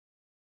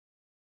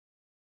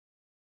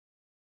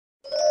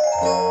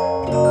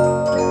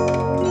Hello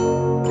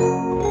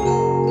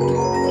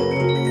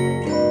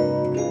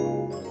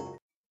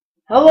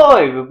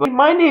everybody,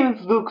 my name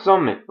is Luke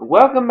Salmen.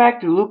 Welcome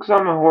back to Luke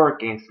Salmen Horror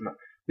Games.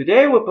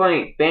 Today we're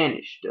playing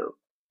Vanish though.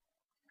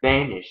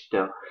 Vanish.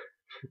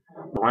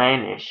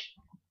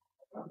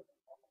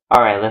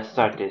 Alright, let's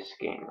start this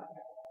game.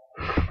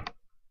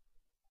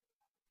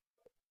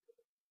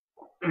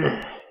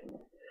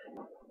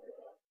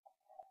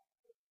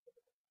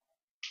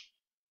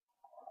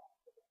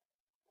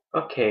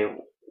 Okay,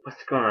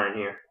 what's going on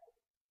here?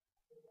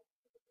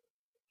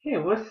 Hey,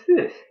 what's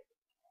this?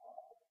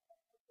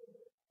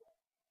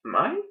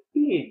 Might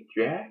be a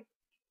draft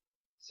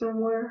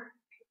somewhere?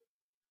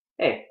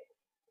 Hey.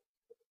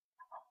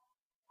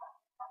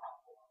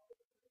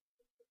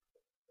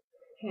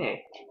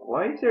 Hey,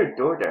 why is there a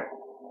door there?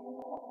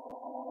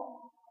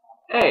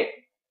 Hey,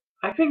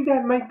 I think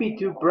that might be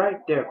too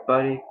bright there,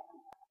 buddy.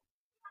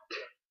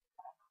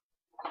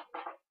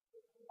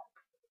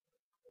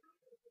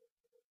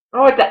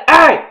 Oh,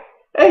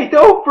 hey,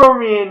 don't throw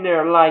me in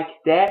there like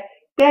that.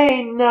 That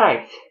ain't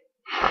nice.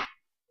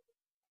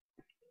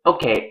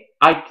 Okay,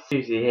 I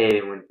seriously hate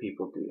it when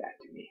people do that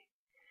to me.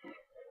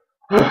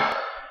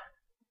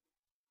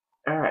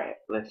 Alright,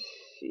 let's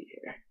see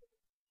here.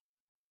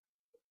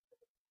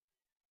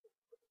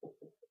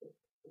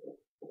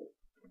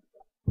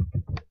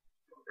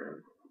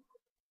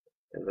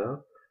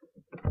 Hello?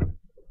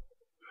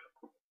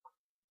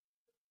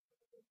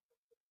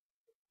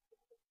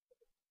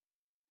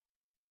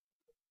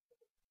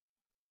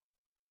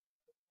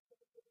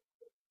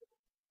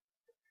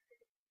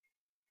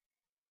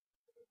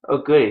 Oh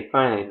goody,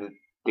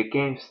 finally, the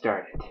game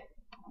started.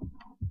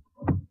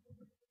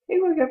 Hey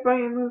look, I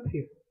finally moved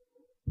here.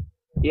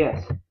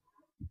 Yes.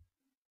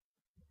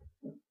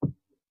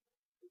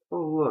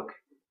 Oh look,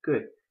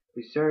 good.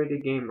 We started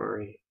the game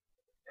already.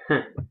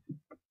 Ugh.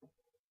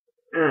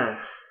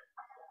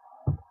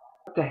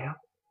 What the hell?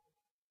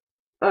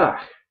 Ugh,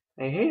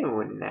 I hate it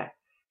when that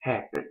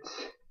happens.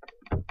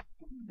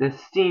 The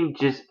Steam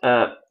just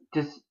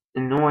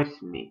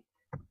annoys me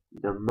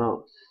the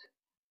most.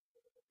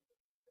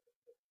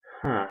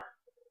 Huh.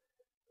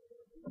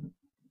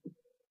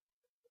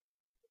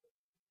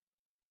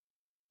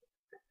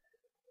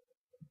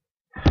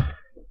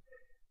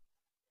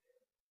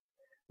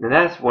 Now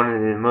that's one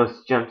of the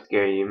most jump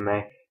scares you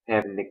might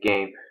have in the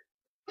game.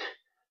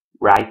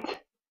 Right?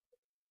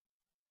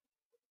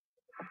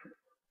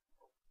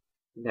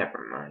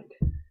 Never mind.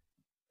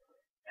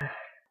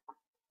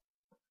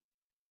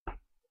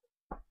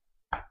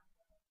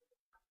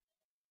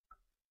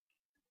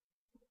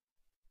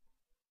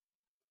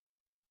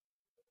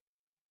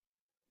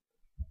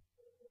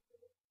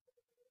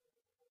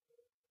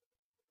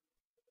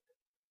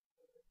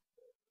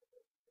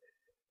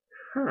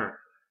 Huh.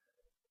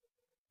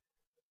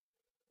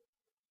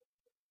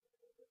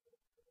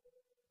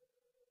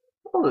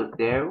 Oh look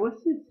there,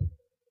 what's this?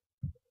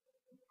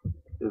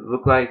 It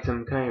looked like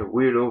some kind of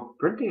weird old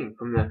printing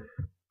from the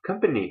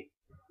company.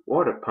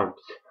 Water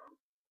pumps.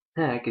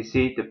 I can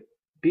see the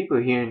people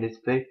here in this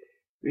place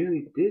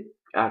really did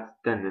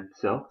outdone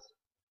themselves.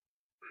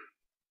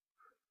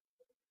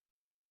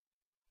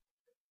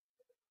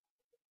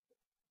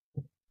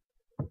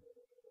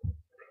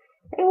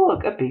 Hey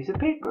look, a piece of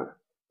paper.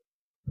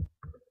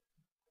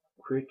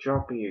 Quit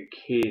dropping your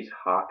keys,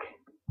 Hawk.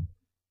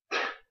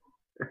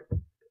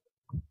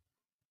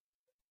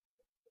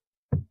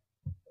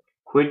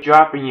 Quit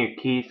dropping your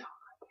keys,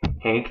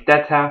 Hank.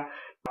 That's how I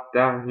got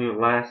down here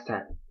last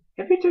time.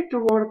 Have you checked the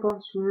water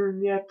pumps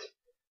room yet?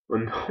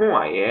 Well, no,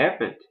 I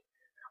haven't.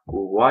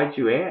 Well, why'd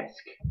you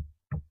ask?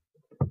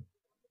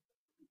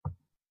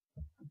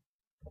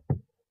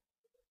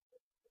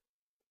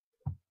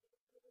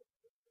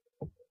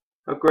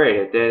 Oh great,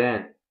 a dead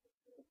end.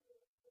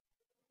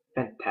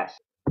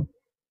 Fantastic.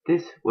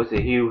 This was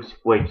a huge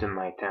waste of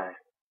my time.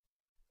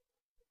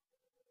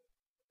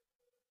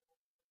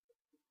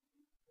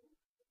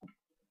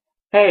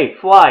 Hey,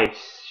 flies!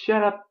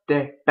 Shut up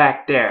there,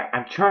 back there.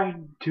 I'm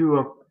trying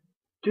to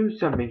do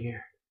something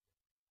here.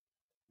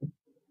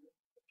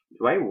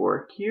 Do I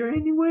work here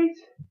anyways?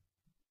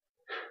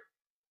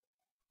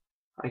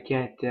 I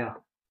can't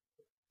tell.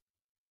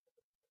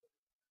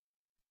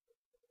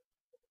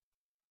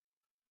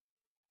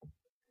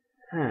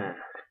 Huh.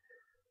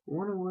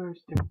 Wonder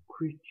where's the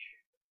creature?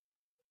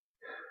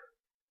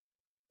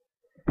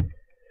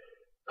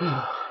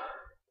 Come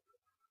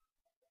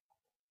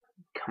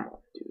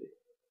on, dude.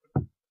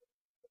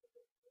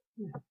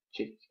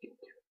 Just get to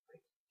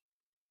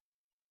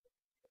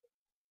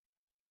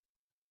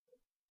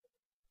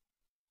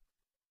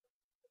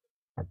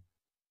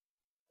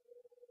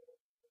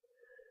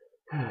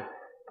it.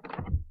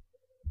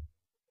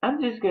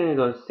 I'm just gonna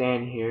go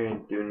stand here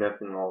and do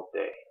nothing all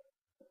day.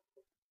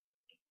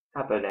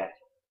 How about that?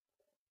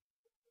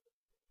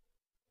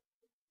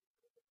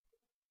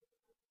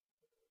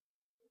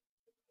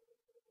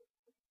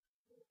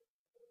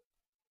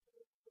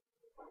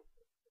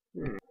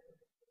 Hmm.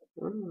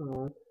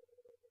 Oh.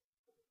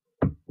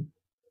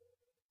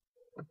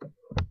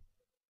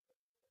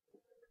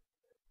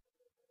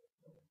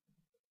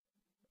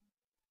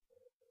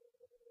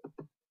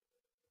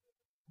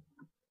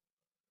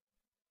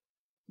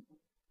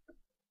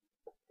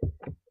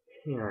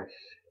 Yes.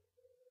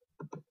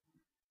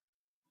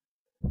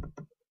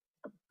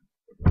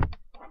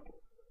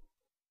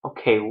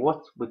 Okay,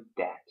 what's with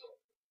that?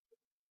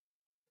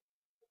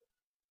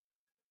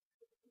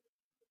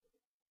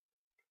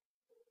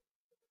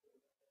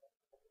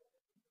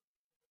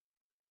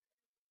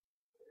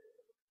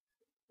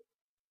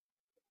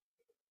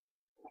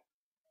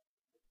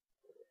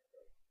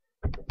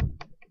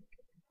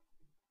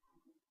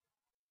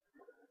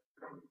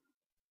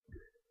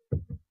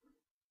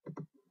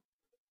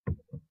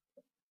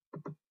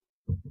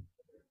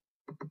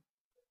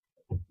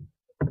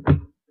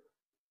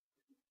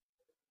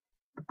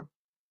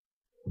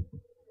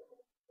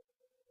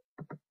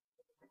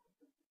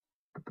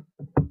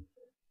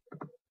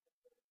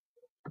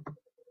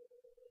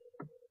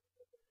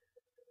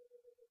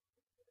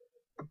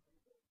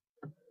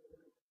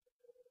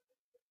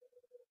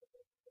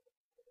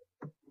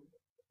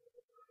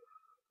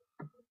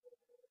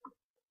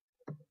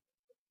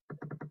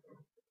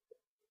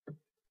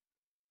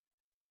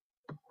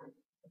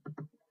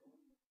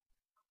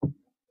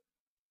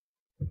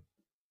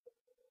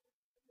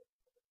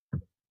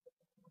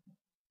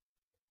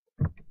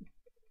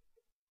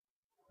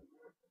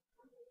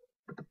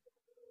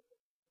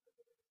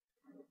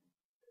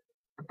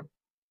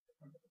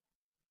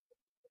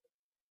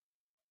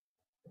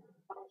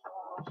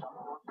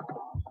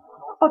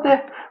 Oh,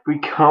 there we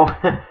go.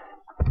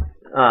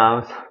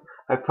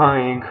 I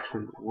probably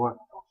couldn't work.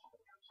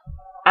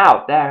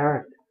 Ow, that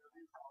hurt.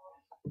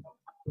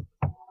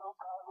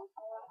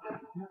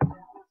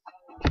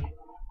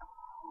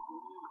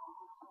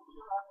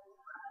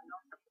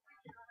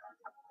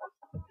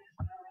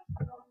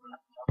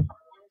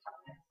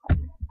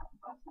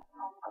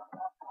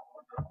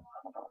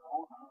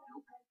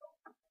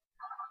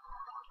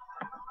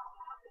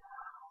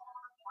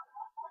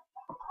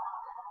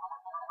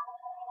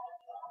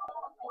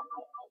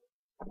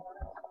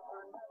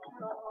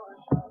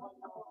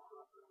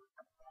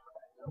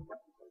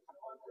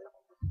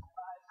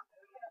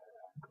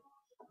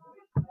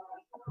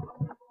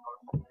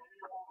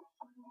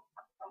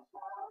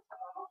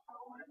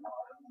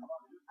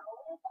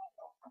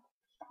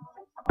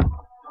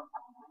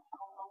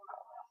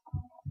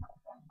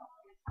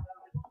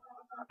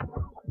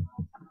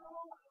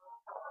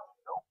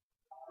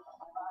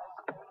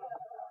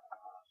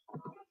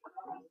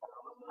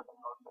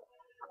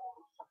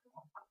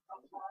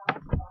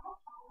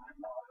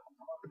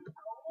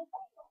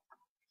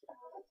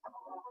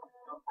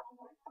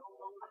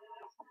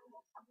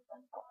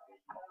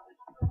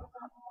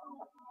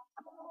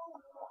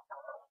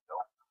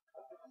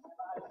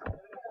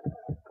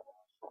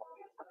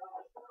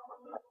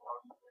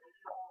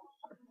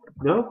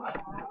 No,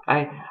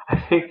 I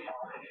think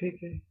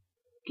I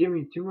give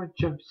me too much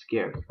jump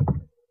scares.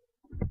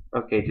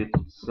 Okay, the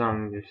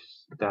song just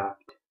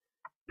stopped.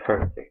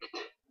 Perfect.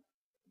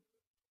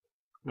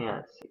 Yeah,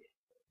 let's see.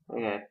 I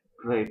gotta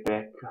play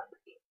back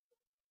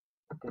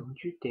up. Don't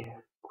you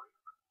dare.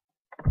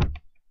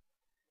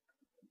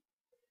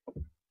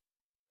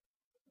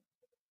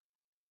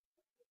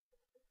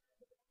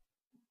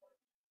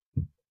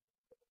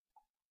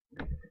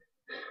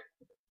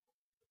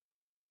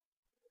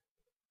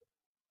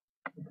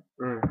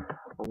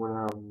 I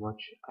wonder how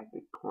much I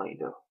could play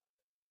though.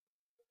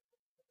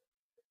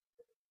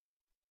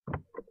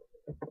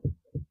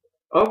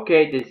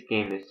 Okay, this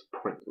game is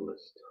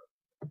pointless.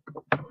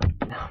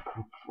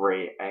 I'm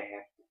afraid I have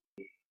to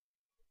be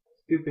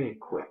stupid and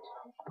quit.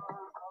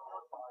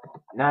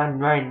 Not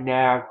right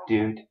now,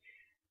 dude.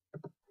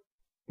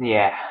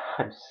 Yeah,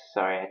 I'm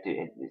sorry I had to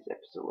end this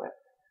episode.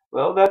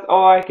 Well, that's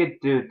all I could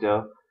do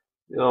though.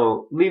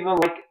 So leave a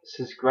like,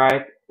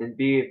 subscribe, and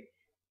be a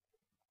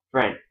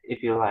friend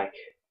if you like.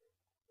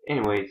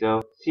 Anyways,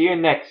 though, see you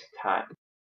next time.